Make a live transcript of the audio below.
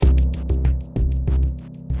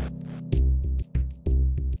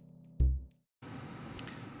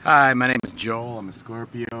Hi, my name is Joel. I'm a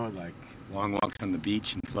Scorpio, like long walks on the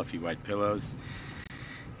beach and fluffy white pillows.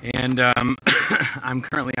 And I'm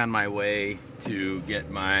currently on my way to get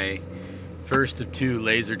my first of two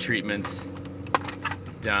laser treatments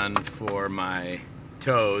done for my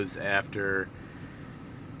toes after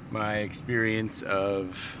my experience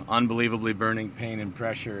of unbelievably burning pain and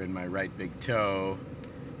pressure in my right big toe.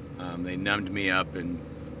 They numbed me up and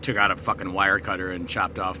took out a fucking wire cutter and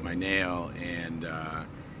chopped off my nail, and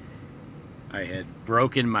I had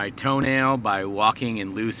broken my toenail by walking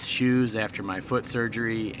in loose shoes after my foot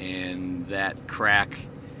surgery, and that crack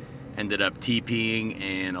ended up TPing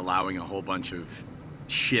and allowing a whole bunch of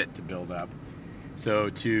shit to build up. So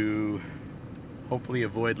to hopefully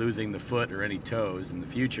avoid losing the foot or any toes in the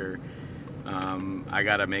future, I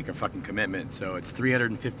gotta make a fucking commitment. So it's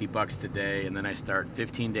 $350 today, and then I start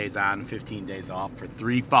 15 days on, 15 days off for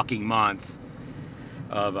 3 fucking months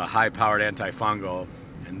of a high-powered antifungal.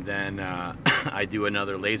 And then I do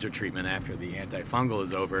another laser treatment after the antifungal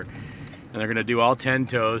is over. And they're going to do all 10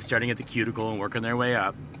 toes, starting at the cuticle and working their way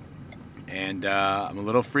up. And I'm a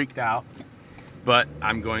little freaked out, but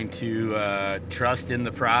I'm going to trust in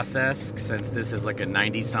the process, since this is like a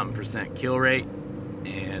 90-something% kill rate.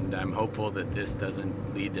 And I'm hopeful that this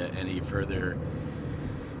doesn't lead to any further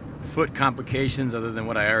foot complications other than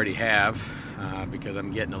what I already have, because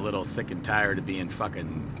I'm getting a little sick and tired of being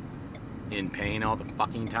fucking in pain all the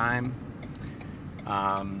fucking time.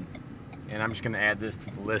 And I'm just gonna add this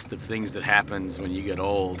to the list of things that happens when you get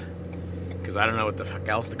old, because I don't know what the fuck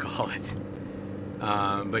else to call it.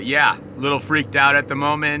 But yeah, a little freaked out at the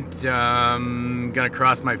moment. Gonna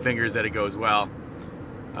cross my fingers that it goes well.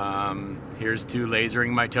 Here's to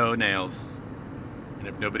lasering my toenails. And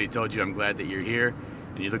if nobody told you, I'm glad that you're here,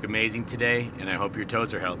 and you look amazing today, and I hope your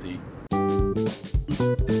toes are healthy.